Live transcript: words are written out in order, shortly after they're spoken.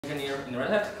in Red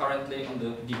Hat, currently on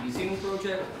the Debezium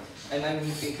project, and I'm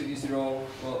moved into this role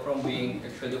from being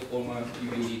actually the former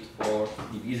UA lead for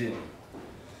Debezium.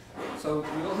 So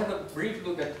we will have a brief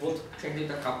look at what change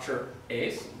data capture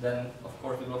is, then of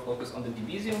course we will focus on the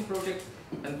Debezium project,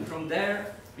 and from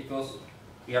there, because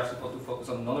we are supposed to focus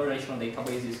on non-relational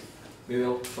databases, we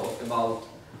will talk about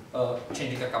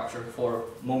change data capture for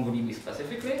MongoDB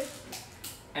specifically.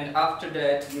 And after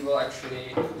that, we will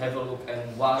actually have a look at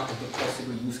one of the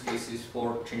possible use cases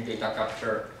for change data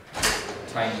capture,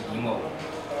 tiny demo.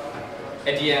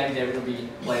 At the end, there will be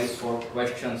place for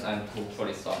questions and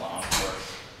hopefully some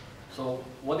answers. So,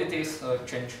 what it is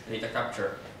change data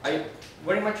capture? I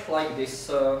very much like this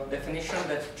definition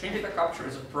that change data capture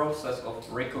is a process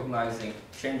of recognizing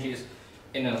changes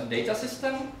in a data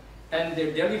system and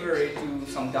their delivery to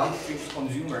some downstream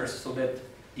consumers so that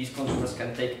these consumers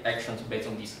can take actions based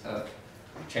on these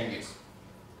changes.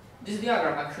 This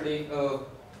diagram actually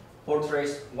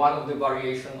portrays one of the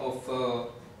variation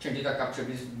of change data capture.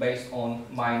 This is based on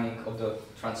mining of the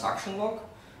transaction log.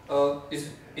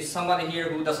 Is somebody here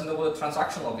who doesn't know what a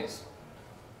transaction log is?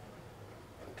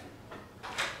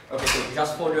 Okay, so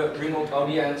just for the remote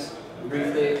audience,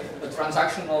 briefly, a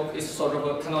transaction log is sort of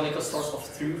a canonical source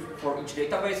of truth for each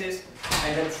databases,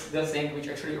 and that's the thing which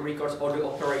actually records all the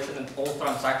operation and all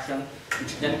transactions,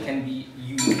 which then can be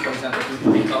used, for example,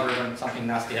 to recover when something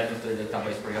nasty happens to the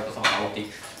database, for example, some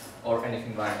outage or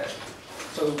anything like that.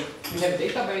 So we have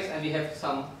database and we have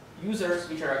some users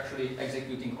which are actually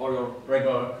executing all your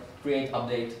regular create,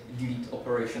 update, delete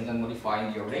operations and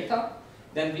modifying your data.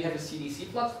 Then we have a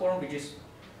CDC platform which is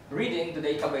reading the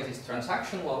database's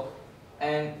transaction log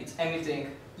and it's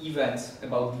emitting events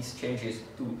about these changes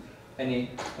to any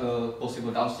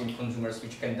possible downstream consumers,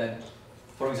 which can then,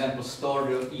 for example, store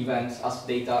the events as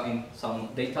data in some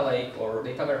data lake or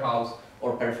data warehouse,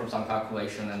 or perform some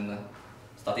calculation and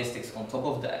statistics on top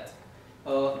of that.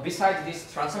 Besides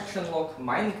this transaction log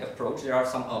mining approach, there are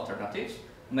some alternatives.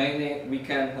 Mainly, we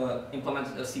can implement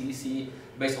a CDC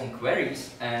based on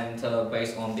queries and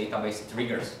based on database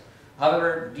triggers.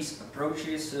 However, these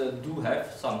approaches do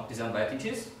have some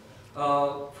disadvantages.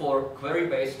 For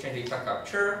query-based change data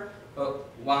capture,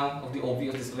 one of the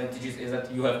obvious disadvantages is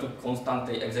that you have to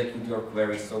constantly execute your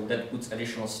queries, so that puts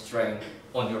additional strain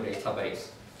on your database.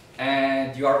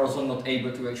 And you are also not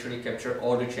able to actually capture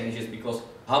all the changes, because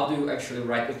how do you actually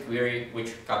write a query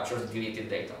which captures deleted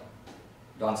data?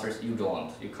 The answer is you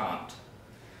don't, you can't.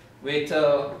 With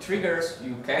triggers,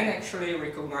 you can actually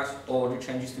recognize all the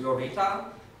changes to your data,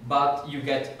 but you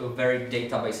get a very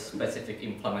database-specific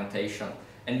implementation,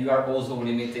 and you are also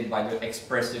limited by the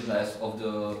expressiveness of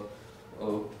the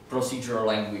procedural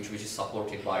language which is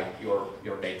supported by your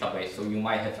database. So you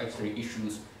might have actually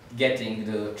issues getting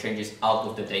the changes out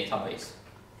of the database.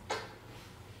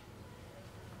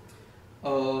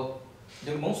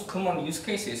 The most common use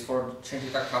cases for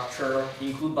change data capture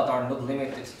include, but are not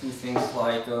limited to, things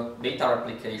like data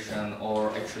replication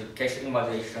or actually cache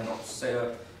invalidation or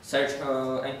search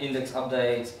and index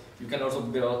updates. You can also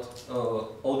build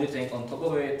auditing on top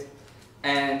of it.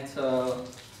 And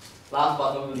last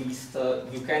but not least,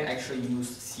 you can actually use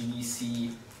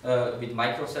CDC with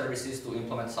microservices to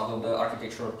implement some of the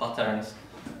architectural patterns,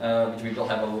 which we will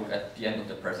have a look at the end of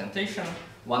the presentation.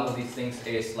 One of these things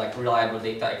is like reliable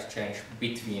data exchange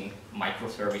between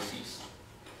microservices.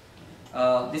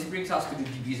 This brings us to the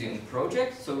Debezium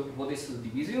project. So what is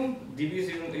Debezium?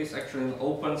 Debezium is actually an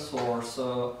open source,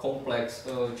 complex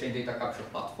change data capture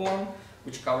platform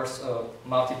which covers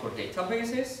multiple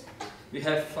databases. We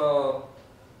have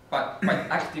quite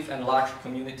active and large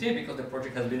community because the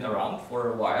project has been around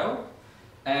for a while,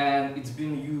 and it's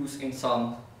been used in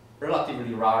some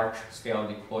relatively large scale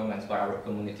deployments by our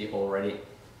community already.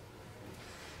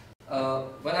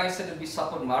 When I said that we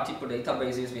support multiple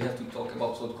databases, we have to talk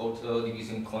about so-called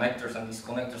Debezium connectors, and these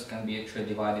connectors can be actually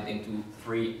divided into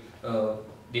three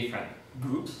different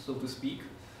groups, so to speak.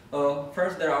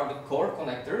 First, there are the core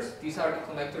connectors. These are the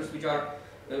connectors which are,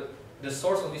 the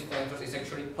source of these connectors is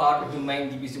actually part of the main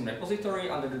Debezium repository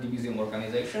under the Debezium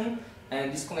organization,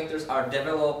 and these connectors are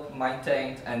developed,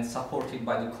 maintained, and supported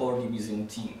by the core Debezium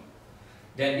team.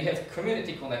 Then we have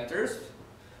community connectors.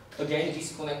 Again,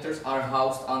 these connectors are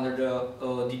housed under the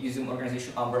Debezium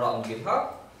organization umbrella on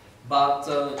GitHub, but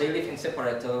they live in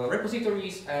separate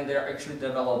repositories, and they are actually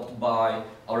developed by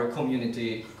our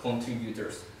community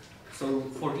contributors. So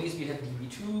for these we have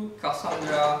DB2,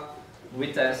 Cassandra,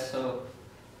 Vitesse,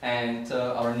 and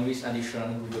our newest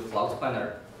addition, Google Cloud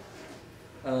Planner.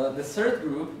 The third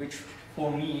group, which for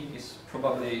me is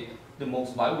probably the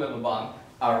most valuable one,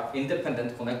 are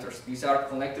independent connectors. These are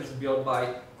connectors built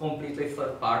by completely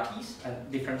third parties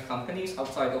and different companies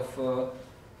outside of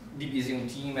Debezium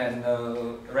team and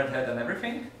Red Hat and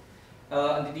everything.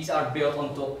 And these are built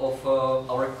on top of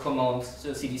our common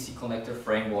CDC connector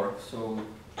framework. So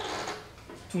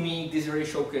to me, this really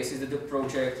showcases that the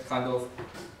project kind of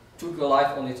took a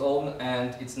life on its own,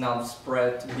 and it's now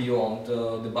spread beyond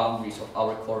the boundaries of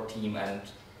our core team and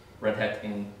Red Hat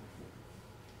in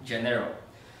general.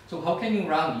 So how can you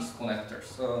run these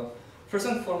connectors? First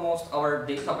and foremost, our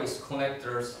database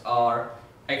connectors are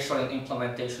actually an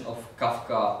implementation of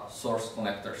Kafka source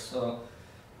connectors.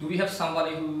 Do we have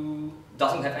somebody who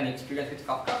doesn't have any experience with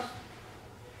Kafka?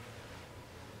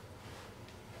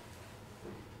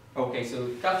 Okay, so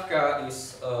Kafka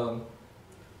is,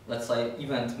 let's say,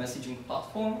 event messaging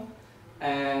platform,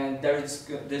 and there's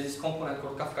this component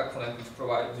called Kafka Connect, which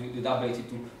provides you the ability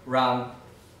to run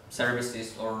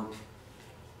services or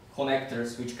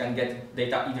connectors which can get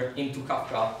data either into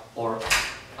Kafka or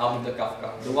out of the Kafka.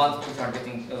 The ones which are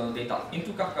getting data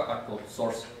into Kafka are called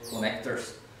source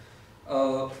connectors.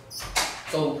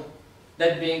 So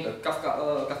that being a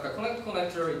Kafka Connect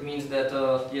connector, it means that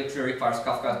it actually requires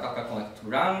Kafka and Kafka Connect to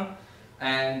run,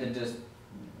 and the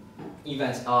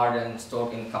events are then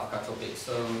stored in Kafka topics.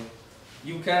 So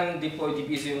you can deploy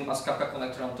Debezium as Kafka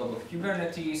connector on top of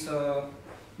Kubernetes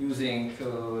using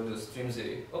the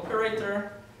streamz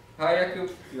operator. Hi Jakub,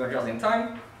 you are just in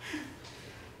time.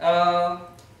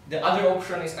 The other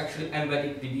option is actually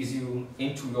embedding Debezium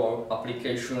into your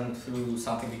application through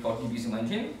something we call Debezium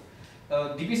engine.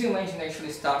 Debezium engine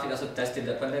actually started as a tested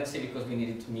dependency because we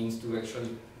needed means to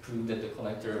actually prove that the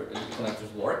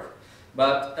connectors work.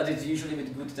 But as it's usually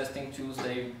with good testing tools,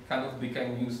 they kind of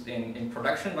became used in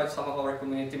production by some of our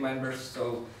community members.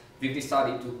 So we've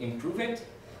decided to improve it,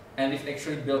 and we've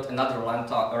actually built another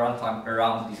runtime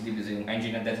around this Debezium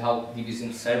engine, and that's how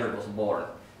Debezium server was born.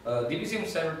 Debezium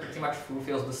server pretty much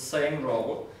fulfills the same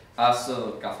role as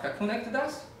Kafka Connect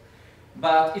does,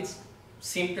 but it's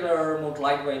simpler, more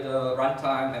lightweight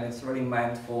runtime, and it's really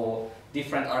meant for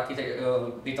different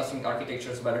data streaming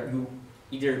architectures where you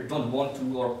either don't want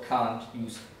to or can't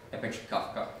use Apache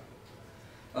Kafka.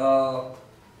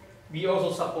 We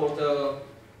also support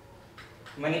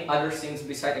many other things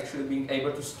besides actually being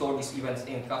able to store these events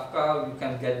in Kafka. You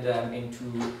can get them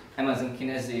into Amazon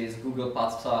Kinesis, Google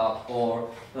PubSub, or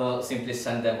simply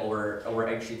send them over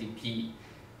HTTP.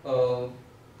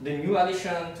 The new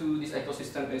addition to this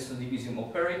ecosystem is the Debezium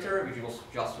operator, which was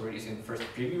just released in the first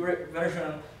preview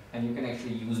version, and you can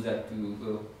actually use that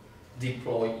to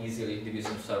deploy easily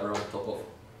Debezium server on top of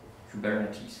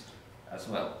Kubernetes as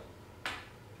well.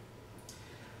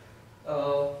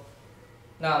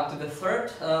 Now to the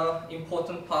third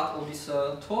important part of this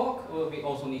talk, we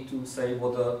also need to say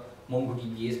what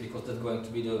MongoDB is, because that's going to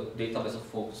be the database of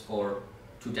focus for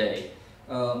today.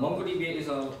 MongoDB is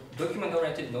a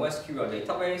document-oriented NoSQL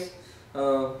database.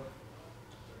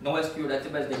 NoSQL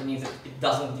database, that means that it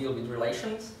doesn't deal with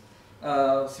relations,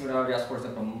 similarly as, for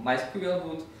example, MySQL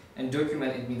would. And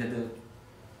document, it means that the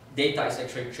data is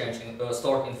actually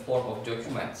stored in form of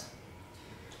documents.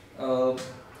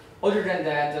 Other than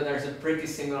that, there's a pretty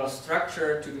similar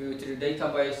structure to the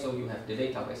database. So you have the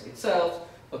database itself.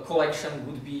 A collection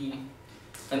would be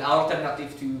an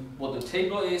alternative to what the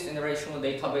table is in relational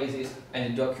databases,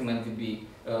 and the document would be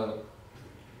a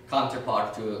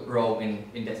counterpart to a row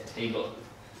in that table.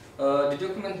 The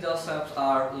documents themselves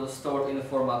are stored in a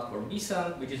format called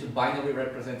BSON, which is a binary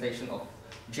representation of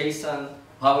JSON.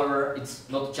 However, it's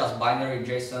not just binary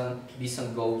JSON.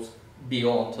 BSON goes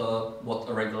beyond what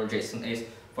a regular JSON is.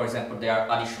 For example, there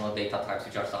are additional data types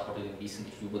which are supported in BSON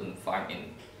which you wouldn't find in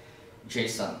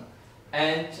JSON.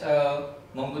 And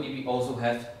MongoDB also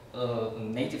has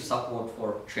native support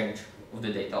for change of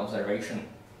the data observation.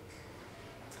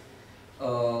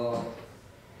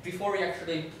 Before we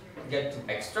actually get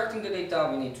to extracting the data,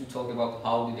 we need to talk about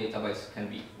how the database can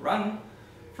be run.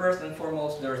 First and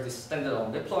foremost, there is this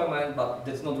standalone deployment, but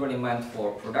that's not really meant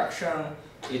for production.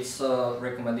 It's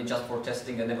recommended just for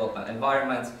testing and development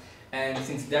environments. And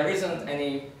since there isn't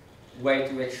any way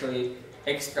to actually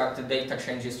extract the data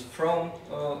changes from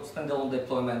standalone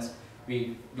deployments,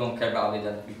 we don't care about it,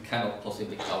 and we cannot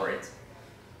possibly cover it.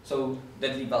 So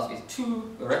that leaves us with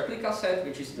two: a replica set,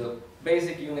 which is the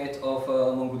basic unit of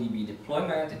MongoDB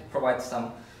deployment. It provides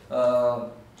some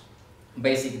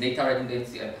basic data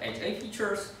redundancy and HA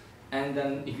features, and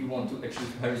then if you want to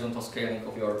achieve horizontal scaling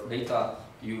of your data,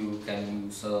 you can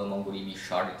use MongoDB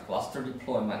sharded cluster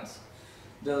deployments.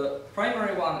 The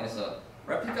primary one is a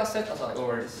replica set, as I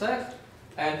already said,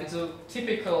 and it's a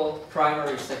typical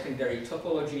primary secondary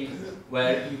topology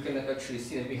where you can actually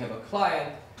see that we have a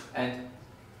client, and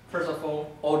first of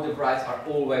all the writes are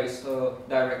always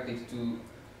directed to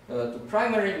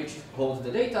primary, which holds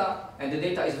the data, and the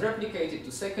data is replicated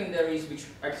to secondaries, which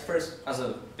act first as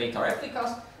a data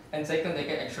replicas, and second they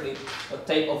can actually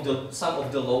take off some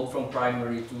of the load from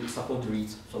primary to support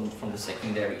reads from the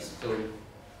secondaries.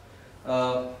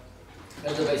 So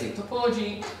that's the basic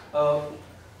topology.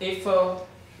 If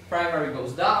primary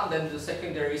goes down, then the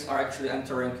secondaries are actually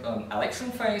entering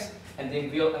election phase, and they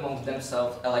will among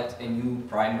themselves elect a new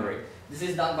primary. This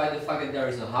is done by the fact that there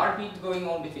is a heartbeat going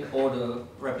on between all the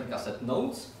replica set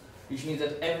nodes, which means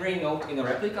that every node in a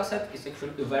replica set is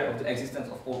actually aware of the existence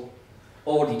of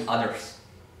all the others.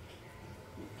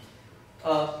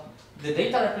 The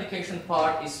data replication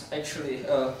part is actually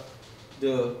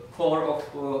the core of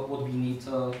what we need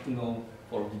to know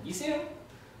for Debezium.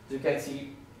 As you can see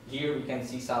here, we can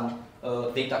see some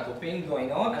data copying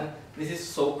going on, and this is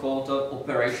so-called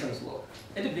operations log.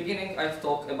 At the beginning, I've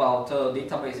talked about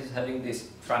databases having this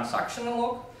transactional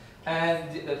log,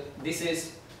 and this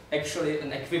is actually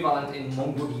an equivalent in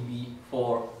MongoDB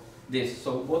for this.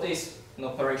 So what is an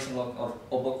operation log, or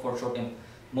OBLOG for short, in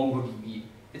MongoDB?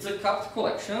 It's a capped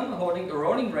collection holding a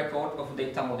rolling record of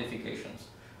data modifications.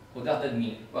 What does that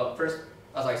mean? Well, first,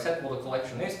 as I said, what a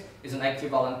collection is an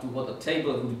equivalent to what a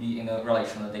table would be in a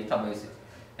relational database.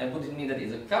 And what it means that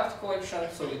it's a capped collection,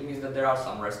 so it means that there are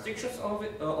some restrictions of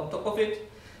it, on top of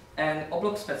it. And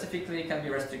OBLOG specifically can be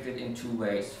restricted in two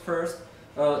ways. First,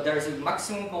 there is a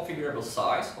maximum configurable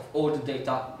size of all the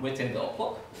data within the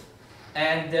OBLOG.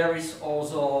 And there is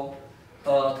also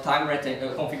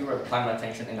configurable time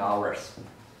retention in hours.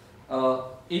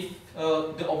 If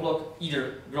the OBLOG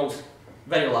either grows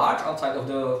very large outside of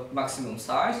the maximum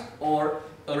size, or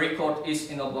a record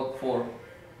is in OBLOG for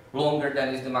longer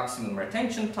than is the maximum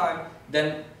retention time,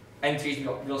 then entries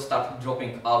will start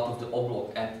dropping out of the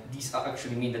OBLOG, and these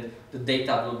actually mean that the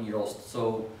data will be lost.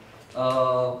 So,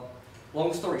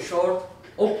 long story short,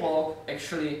 OBLOG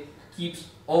actually keeps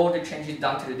all the changes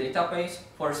done to the database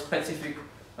for a specific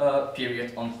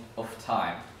period of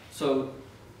time. So,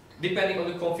 depending on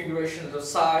the configuration, the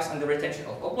size, and the retention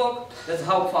of OBLOG, that's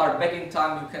how far back in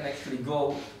time you can actually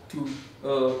go to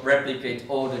replicate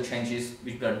all the changes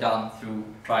which were done through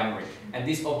primary. And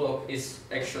this OBLOG is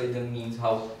actually the means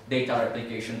how data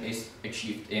replication is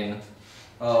achieved in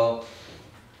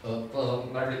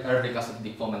replica set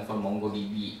deployment for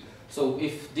MongoDB. So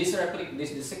if this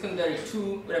secondary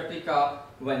 2 replica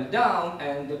went down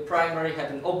and the primary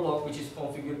had an OBLOG which is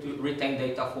configured to retain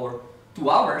data for 2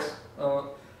 hours,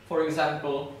 for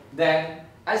example, then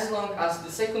as long as the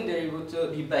secondary would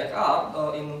be back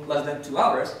up in less than 2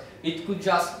 hours, it could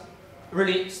just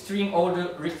really stream all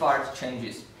the required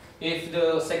changes. If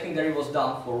the secondary was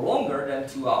done for longer than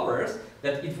 2 hours,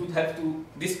 then it would have to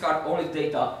discard all its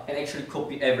data and actually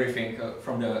copy everything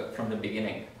from the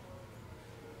beginning.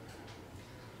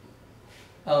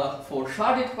 For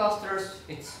sharded clusters,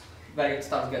 it's where it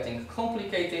starts getting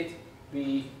complicated.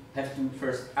 We have to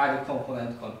first add a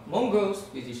component called Mongos,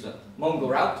 which is the Mongo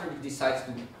router which decides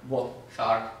to what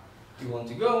shard you want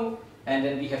to go, and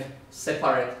then we have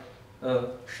separate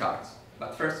shards.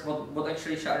 But first, what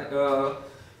actually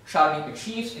sharding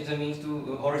achieves is a means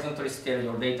to horizontally scale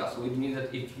your data. So it means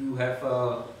that if you have,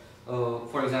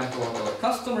 for example, a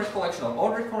customer collection or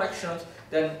order collections,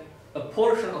 then a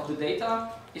portion of the data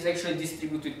is actually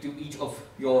distributed to each of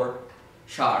your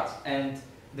shards. And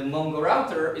the Mongo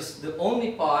router is the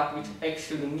only part which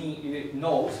actually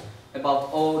knows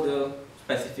about all the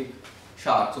specific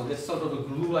shards. So that's sort of a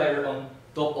glue layer on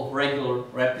top of regular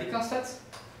replica sets,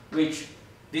 which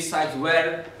decides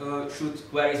where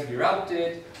queries be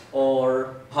routed,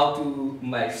 or how to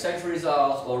merge search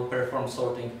results, or perform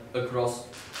sorting across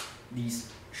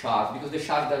these shards. Because the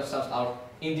shards themselves are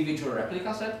individual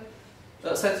replica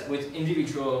sets with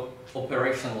individual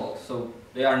operation logs. So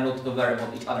they are not aware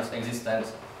of each other's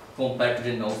existence compared to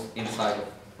the nodes inside of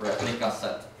replica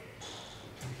set.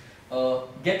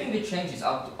 Getting the changes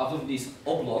out of this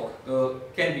OBLOG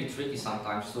can be tricky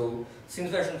sometimes. So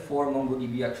since version 4,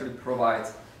 MongoDB actually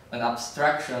provides an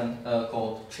abstraction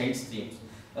called change streams.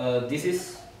 This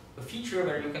is a feature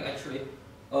where you can actually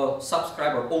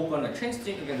subscribe or open a change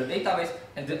stream against the database,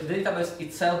 and the database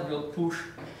itself will push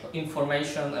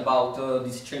information about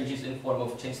these changes in form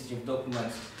of change stream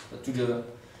documents to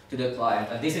the client.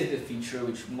 And this is the feature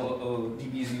which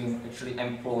Debezium actually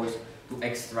employs to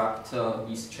extract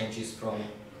these changes from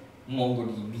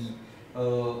MongoDB.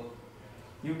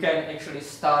 You can actually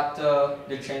start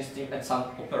the change stream at some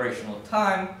operational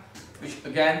time, which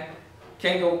again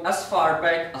can go as far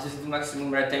back as is the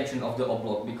maximum retention of the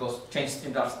OBLOG, because change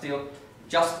streams are still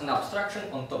just an abstraction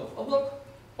on top of OBLOG,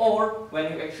 Or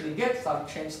when you actually get some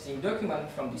change stream document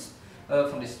from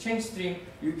this change stream,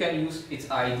 you can use its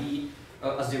ID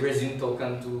as the resume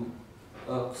token to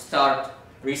start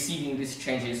receiving these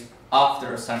changes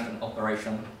after a certain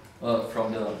operation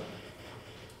from the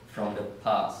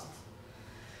past.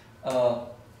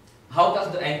 How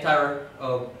does the entire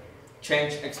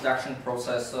change extraction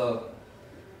process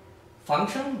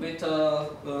function with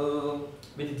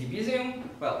Debezium?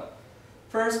 Well,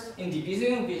 first in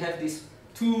Debezium we have these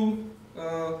two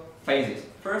phases.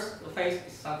 First phase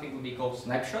is something we call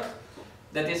snapshot.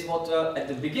 That is what at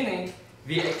the beginning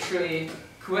we actually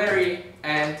query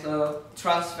and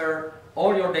transfer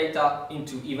all your data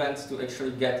into events to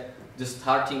actually get the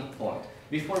starting point.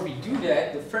 Before we do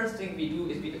that, the first thing we do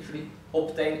is we actually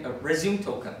obtain a resume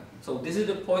token. So this is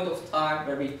the point of time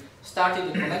where we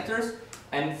started the connectors,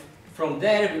 and from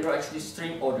there we will actually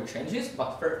stream all the changes.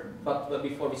 But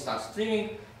before we start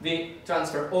streaming, we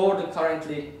transfer all the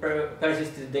currently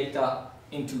persisted data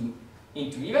into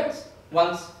events.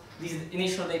 Once this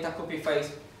initial data copy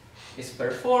phase is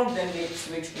performed, then we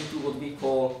switch into what we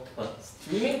call a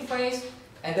streaming phase,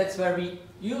 and that's where we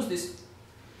use this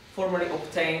formerly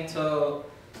obtained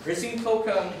resume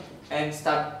token and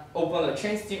open a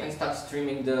change stream and start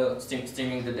streaming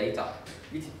the data.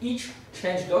 With each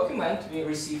change document we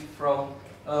receive from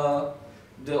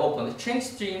the open change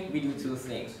stream, we do two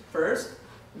things. First,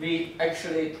 we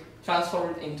actually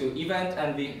transform it into event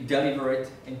and we deliver it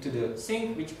into the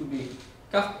sink, which could be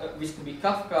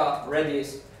Kafka,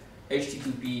 Redis,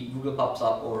 HTTP, Google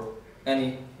PubSub, or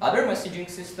any other messaging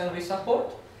system we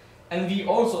support. And we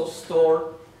also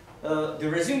store the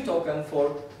resume token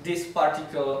for this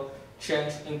particular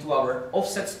change into our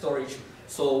offset storage,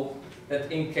 so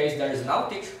that in case there is an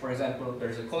outage, for example, there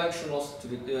is a connection loss to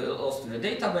the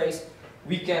database,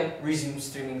 we can resume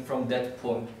streaming from that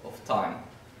point of time.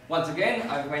 Once again,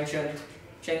 I've mentioned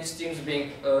change streams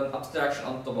being an abstraction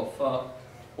on top of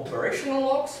operational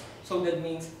logs, so that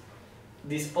means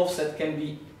this offset can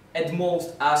be at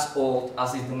most as old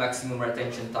as is the maximum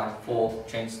retention time for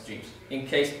change streams. In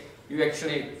case you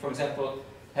actually, for example,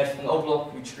 have an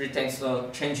outbox which retains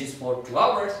changes for 2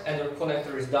 hours and your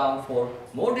connector is down for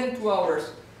more than 2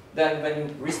 hours, then when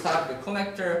you restart the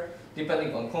connector,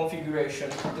 depending on configuration,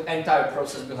 the entire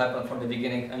process will happen from the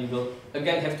beginning, and you will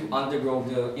again have to undergo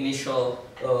the initial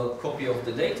copy of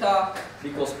the data,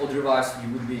 because otherwise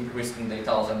you would be risking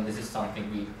data loss, and this is something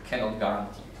we cannot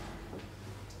guarantee.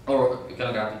 Or we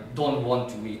cannot guarantee, don't want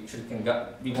to,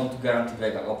 we want to guarantee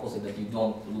the opposite, that you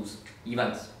don't lose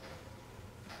events.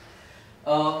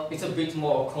 It's a bit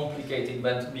more complicated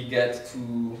when we get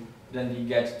to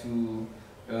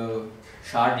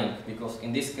sharding, because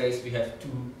in this case we have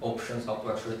two options how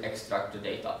to actually extract the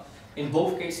data. In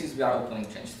both cases we are opening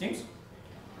change streams,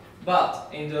 but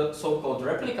in the so-called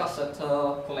replica set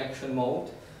connection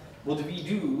mode, what we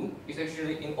do is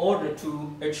actually, in order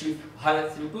to achieve higher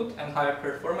throughput and higher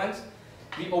performance,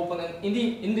 we open an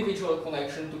individual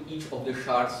connection to each of the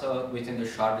shards within the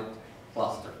sharded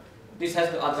cluster. This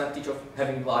has the advantage of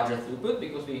having larger throughput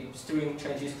because we stream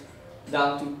changes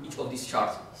down to each of these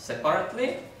shards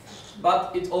separately,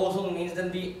 but it also means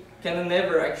that we can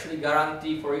never actually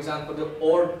guarantee, for example, the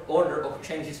order of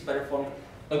changes performed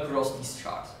across these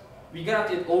shards. We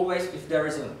guarantee it always if there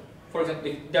is for example,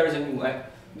 if there is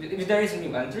a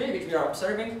new entry which we are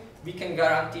observing, we can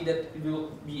guarantee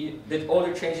that all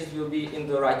the changes will be in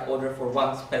the right order for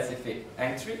one specific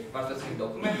entry, one specific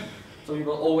document. So you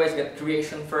will always get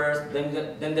creation first, then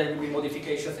there will be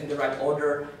modifications in the right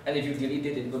order, and if you delete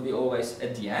it, it will be always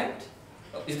at the end.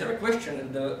 Is there a question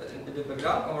in the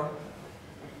background, or?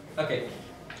 Okay,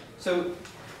 so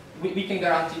we can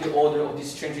guarantee the order of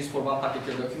these changes for one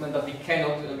particular document, but we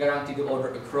cannot guarantee the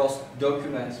order across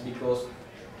documents, because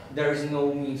there is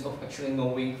no means of actually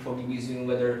knowing for Debezium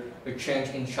whether a change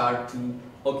in shard 2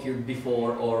 occurred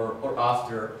before or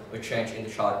after a change in the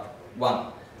shard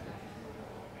 1.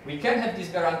 We can have these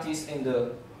guarantees in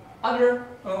the other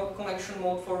connection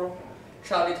mode for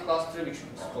sharded cluster, which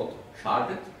is called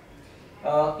sharded.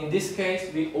 In this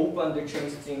case, we open the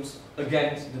change streams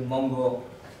against the Mongo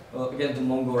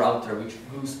router, which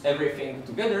glues everything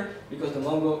together, because the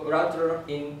Mongo router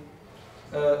in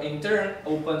turn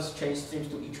opens change streams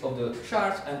to each of the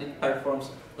shards, and it performs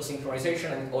a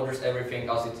synchronization and it orders everything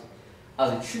as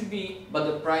it should be. But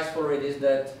the price for it is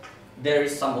that there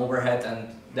is some overhead,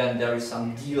 and then there is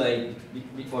some delay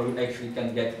before you actually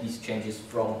can get these changes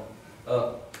from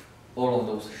all of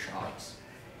those shards.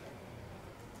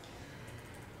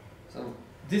 So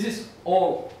this is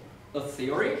all a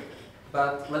theory,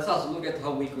 but let us look at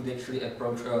how we could actually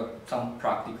approach some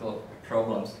practical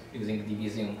problems using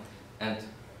Debezium and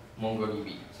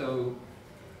MongoDB. So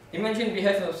Imagine we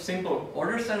have a simple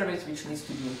order service which needs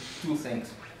to do two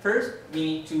things. First, we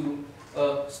need to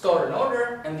store an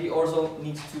order, and we also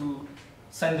need to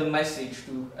send a message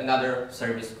to another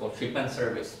service called shipment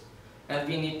service. And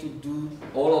we need to do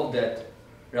all of that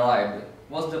reliably.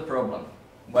 What's the problem?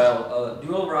 Well,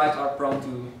 dual writes are prone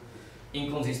to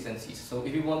inconsistencies. So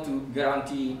if you want to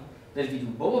guarantee that we do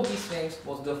both of these things,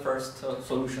 what's the first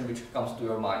solution which comes to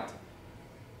your mind?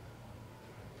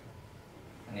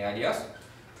 Any ideas?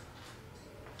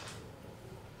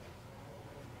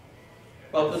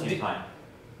 Well, at the same time.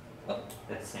 What?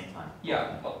 At the same time.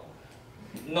 Yeah, well,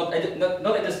 not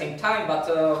at the same time, but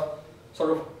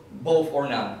sort of both or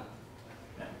none.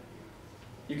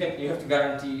 Yeah. You have to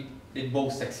guarantee that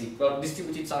both succeed. Well,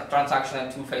 distributed transaction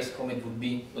and two-phase commit would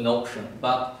be an option,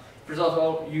 but first of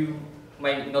all, you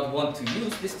may not want to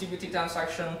use distributed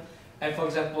transaction. And for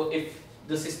example, if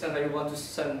the system where you want to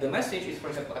send the message is, for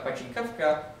example, Apache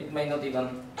Kafka, it may not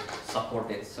even support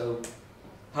it. So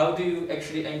how do you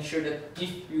actually ensure that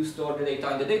if you store the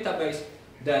data in the database,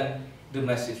 then the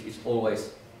message is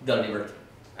always delivered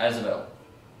as well?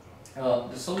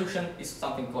 The solution is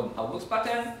something called outbox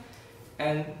pattern,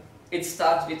 and it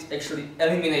starts with actually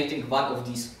eliminating one of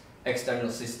these external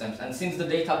systems. And since the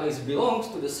database belongs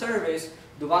to the service,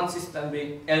 the one system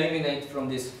we eliminate from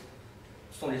this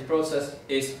process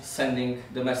is sending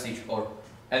the message, or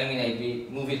eliminate, we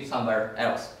move it somewhere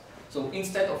else. So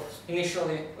instead of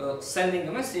initially sending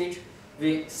a message,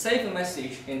 we save a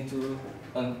message into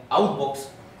an outbox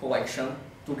collection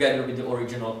together with the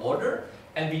original order,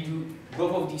 and we do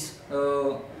both of these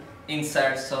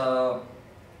inserts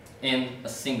in a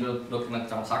single document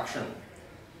transaction.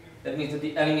 That means that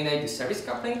we eliminate the service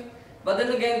coupling, but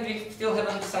then again we still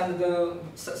haven't sent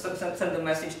the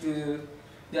message to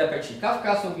the Apache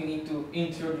Kafka, so we need to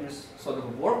introduce sort of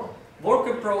a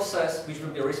worker process which will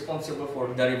be responsible for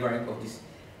delivering of these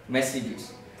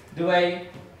messages. The way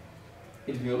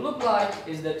it will look like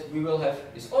is that we will have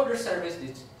this order service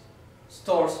that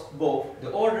stores both the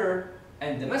order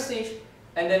and the message,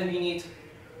 and then we need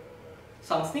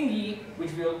some thingy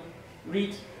which will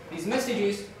read these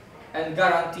messages and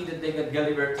guarantee that they get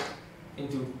delivered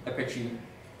into Apache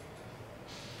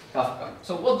Kafka.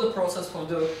 So what's the process for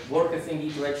the worker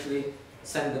thingy to actually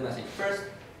send the message? First,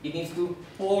 it needs to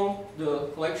poll the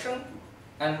collection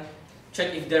and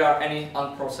check if there are any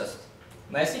unprocessed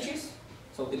messages.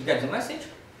 So it gets a message,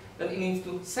 then it needs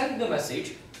to send the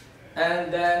message,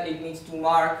 and then it needs to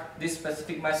mark this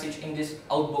specific message in this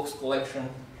outbox collection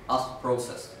as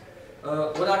processed.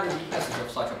 What are the weaknesses of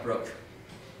such approach?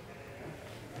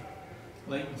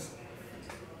 Latency.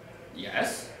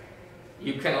 Yes,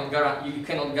 you cannot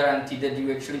guarantee that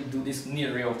you actually do this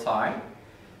near real time,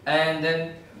 and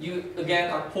then you again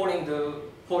are polling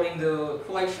the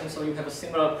collection, so you have a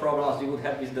similar problem as you would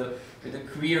have with the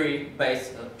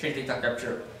query-based change data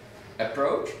capture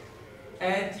approach,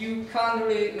 and you can't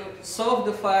really solve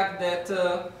the fact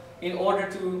that in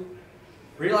order to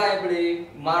reliably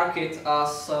mark it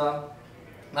as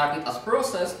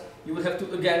processed, you would have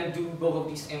to again do both of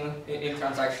these in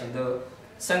transaction, the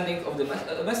sending of the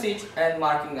message and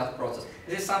marking as process.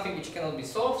 This is something which cannot be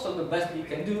solved, so the best we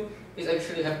can do is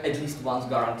actually have at least one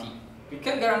guarantee. We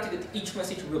can guarantee that each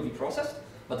message will be processed,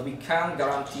 but we can't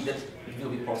guarantee that it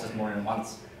will be processed more than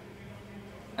once.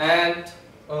 And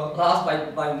last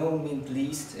by no means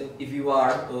least, if you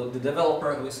are the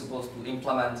developer who is supposed to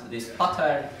implement this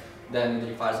pattern, then it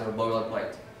requires a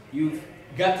boilerplate. You've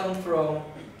gotten from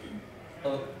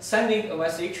sending a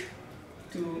message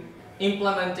to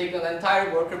implementing an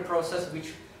entire worker process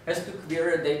which has to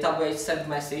query a database, send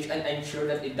message, and ensure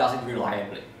that it does it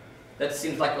reliably. That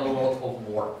seems like a lot of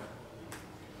work.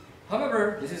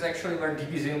 However, this is actually where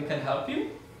Debezium can help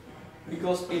you,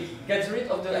 because it gets rid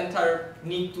of the entire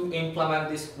need to implement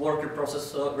this worker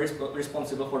process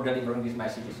responsible for delivering these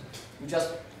messages. You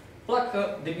just plug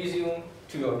Debezium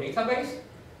to your database,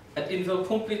 and it will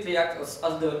completely act as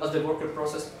the worker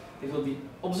process. It will be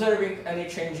observing any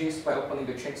changes by opening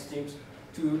the change streams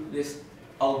to this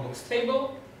outbox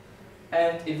table,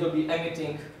 and it will be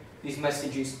emitting these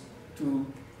messages to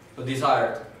a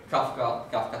desired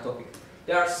Kafka topic.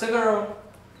 There are several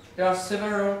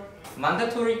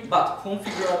mandatory but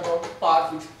configurable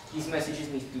parts which these messages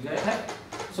need to have.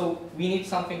 So we need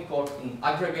something called an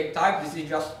aggregate type. This is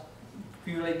just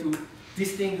purely to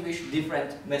distinguish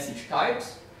different message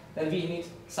types. Then we need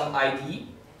some ID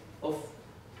of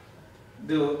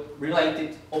the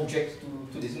related object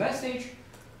to this message,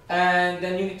 and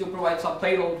then you need to provide some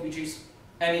payload, which is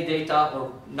any data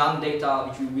or non-data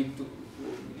which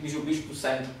you wish to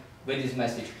send with this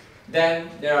message. Then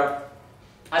there are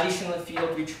additional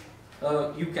fields which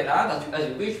you can add as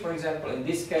you wish. For example, in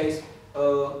this case,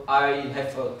 I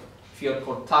have a field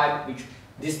called type, which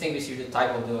distinguishes the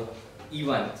type of the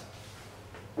event.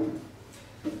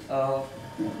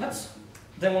 Let's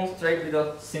demonstrate with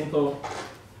a simple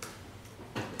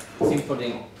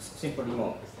demo.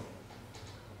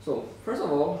 So first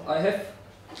of all, I have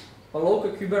a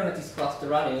local Kubernetes cluster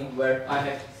running where I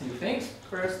have three things.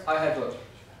 First, I have a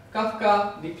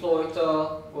Kafka deployed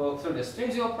through the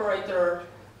string operator.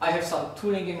 I have some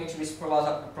tooling image which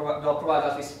provide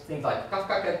us with things like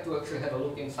Kafka Cat to actually have a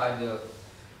look inside the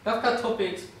Kafka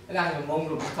topics, and I have a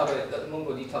Mongo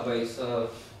database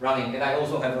running, and I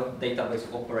also have a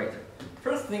database operator.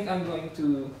 First thing I'm going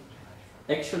to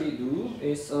actually do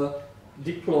is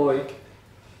deploy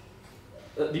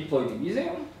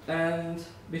Debezium, and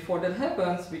before that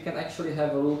happens, we can actually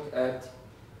have a look at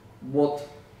what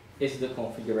is the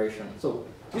configuration. So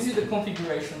this is the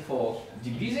configuration for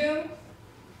Debezium,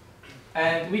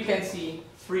 and we can see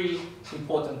three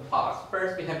important parts.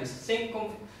 First, we have this sync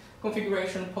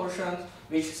configuration portion,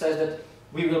 which says that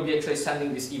we will be actually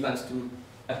sending these events to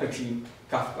Apache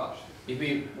Kafka. If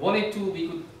we wanted to, we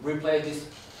could replace this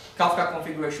Kafka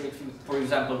configuration with, for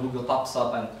example, Google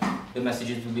PubSub, and the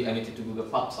messages will be emitted to Google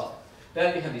PubSub.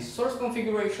 Then we have this source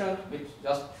configuration, which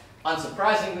just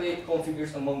unsurprisingly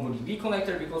configures a MongoDB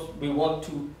connector because we want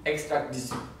to extract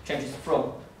these changes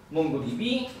from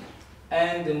MongoDB.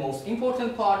 And the most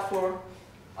important part for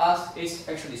us is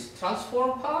actually this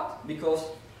transform part, because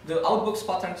the outbox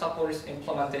pattern support is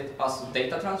implemented as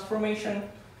data transformation.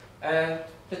 And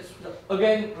it's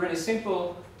again really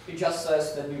simple. It just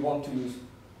says that we want to use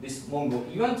this Mongo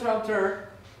event router.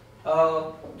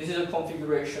 This is a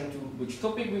configuration to which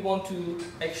topic we want to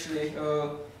actually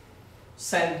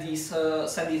send these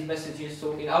messages.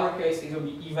 So in our case, it will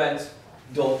be events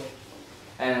dot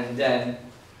and then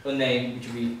a name which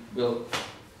we will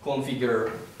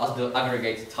configure as the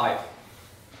aggregate type.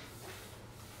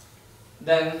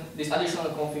 Then this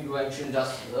additional configuration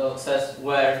just says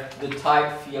where the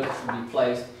type field should be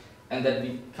placed, and that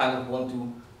we kind of want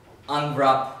to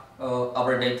unwrap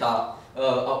our data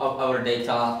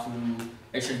to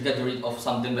actually get rid of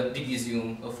some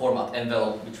Debezium format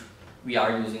envelope which we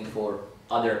are using for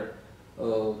other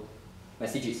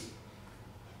messages.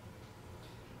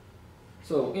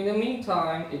 So in the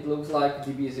meantime, it looks like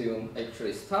Debezium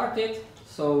actually started.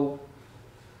 So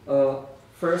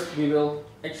first we will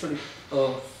actually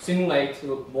simulate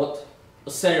what a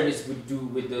service would do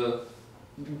with the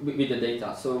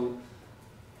data. So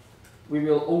we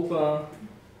will open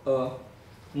a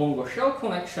Mongo shell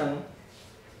connection,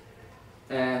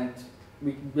 and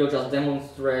we will just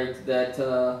demonstrate that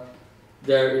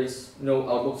there is no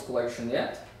outbox collection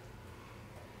yet.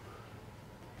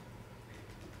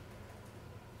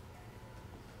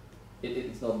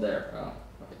 It's not there.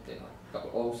 Okay, there are a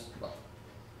couple O's, but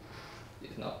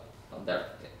it's not there.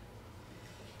 Okay.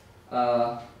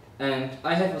 And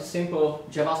I have a simple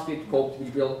JavaScript code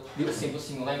which will do a simple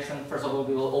simulation. First of all,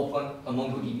 we will open a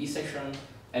MongoDB session,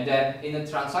 and then in a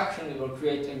transaction we will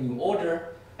create a new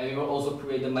order, and we will also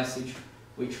create a message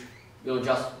which will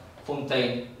just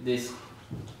contain this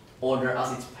order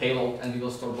as its payload, and we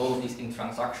will store both these in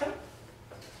transaction.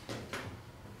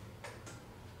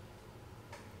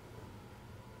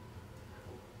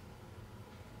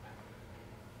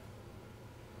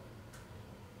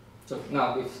 So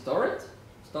now we've stored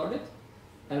it,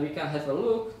 and we can have a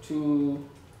look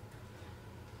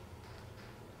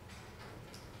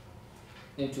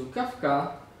into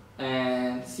Kafka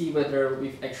and see whether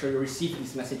we've actually received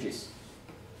these messages.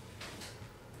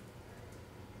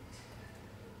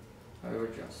 I will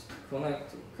just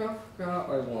connect to Kafka.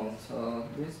 I want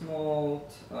this mode.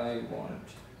 I want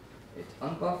it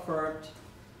unbuffered,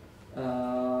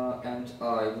 and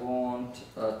I want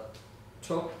a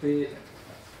topic.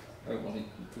 I want it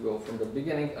to go from the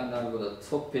beginning, and I've got a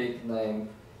topic named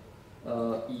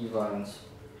events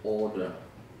order.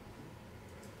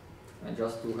 And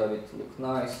just to have it look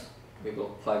nice, we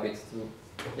will pipe it through.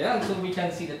 Yeah, and so we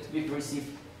can see that we've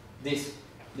received this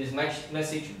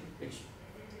message, which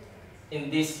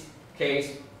in this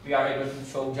case we are able to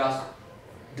show just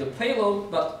the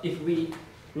payload. But if we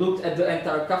looked at the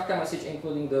entire Kafka message,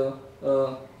 including the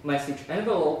message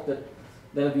envelope,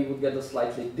 then we would get a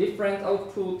slightly different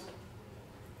output.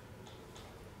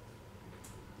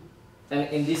 And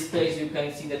in this case, you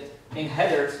can see that in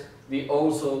headers we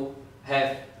also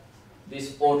have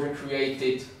this order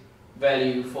created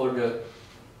value for the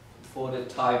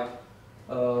type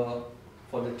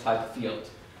field.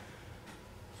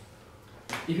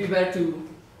 If we were to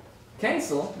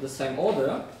cancel the same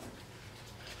order,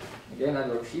 again I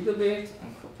will cheat a bit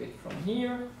and copy it from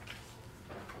here.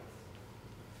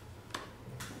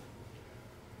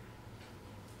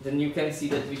 then you can see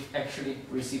that we actually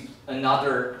received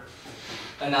another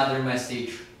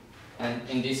message, and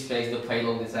in this case the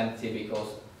payload is empty because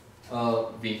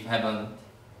we haven't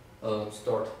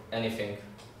stored anything.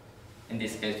 In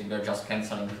this case we are just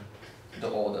cancelling the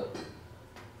order.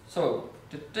 So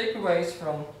the takeaways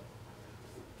from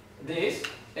this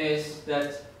is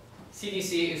that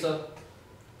CDC is a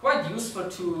quite useful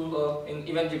tool in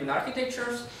event-driven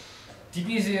architectures.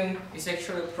 Debezium is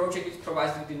actually a project which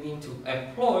provides the means to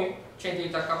employ chain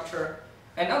data capture,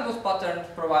 and outbox pattern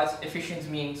provides efficient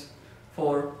means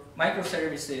for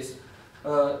microservices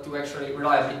to actually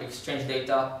reliably exchange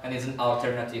data, and is an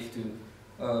alternative to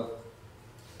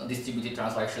distributed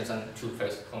transactions and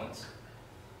two-phase comments.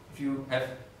 If you have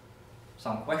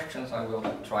some questions, I will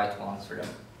try to answer them.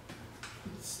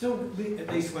 It's still at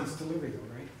least once delivery,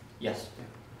 though, right? Yes. Yeah.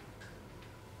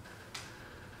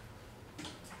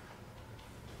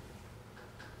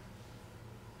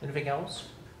 Anything else?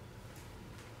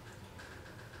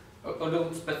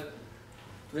 Although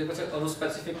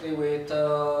specifically with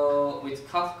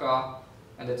Kafka,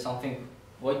 and that's something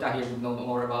Vojta here would know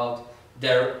more about,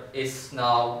 there is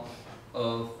now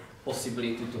a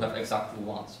possibility to have exactly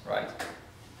once, right?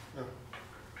 Yeah.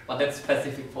 But that's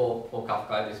specific for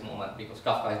Kafka at this moment, because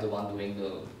Kafka is the one doing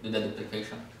the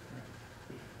deduplication.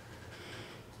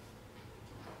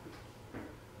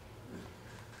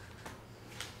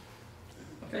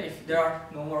 Okay, if there are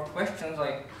no more questions,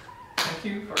 I thank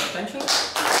you for your attention.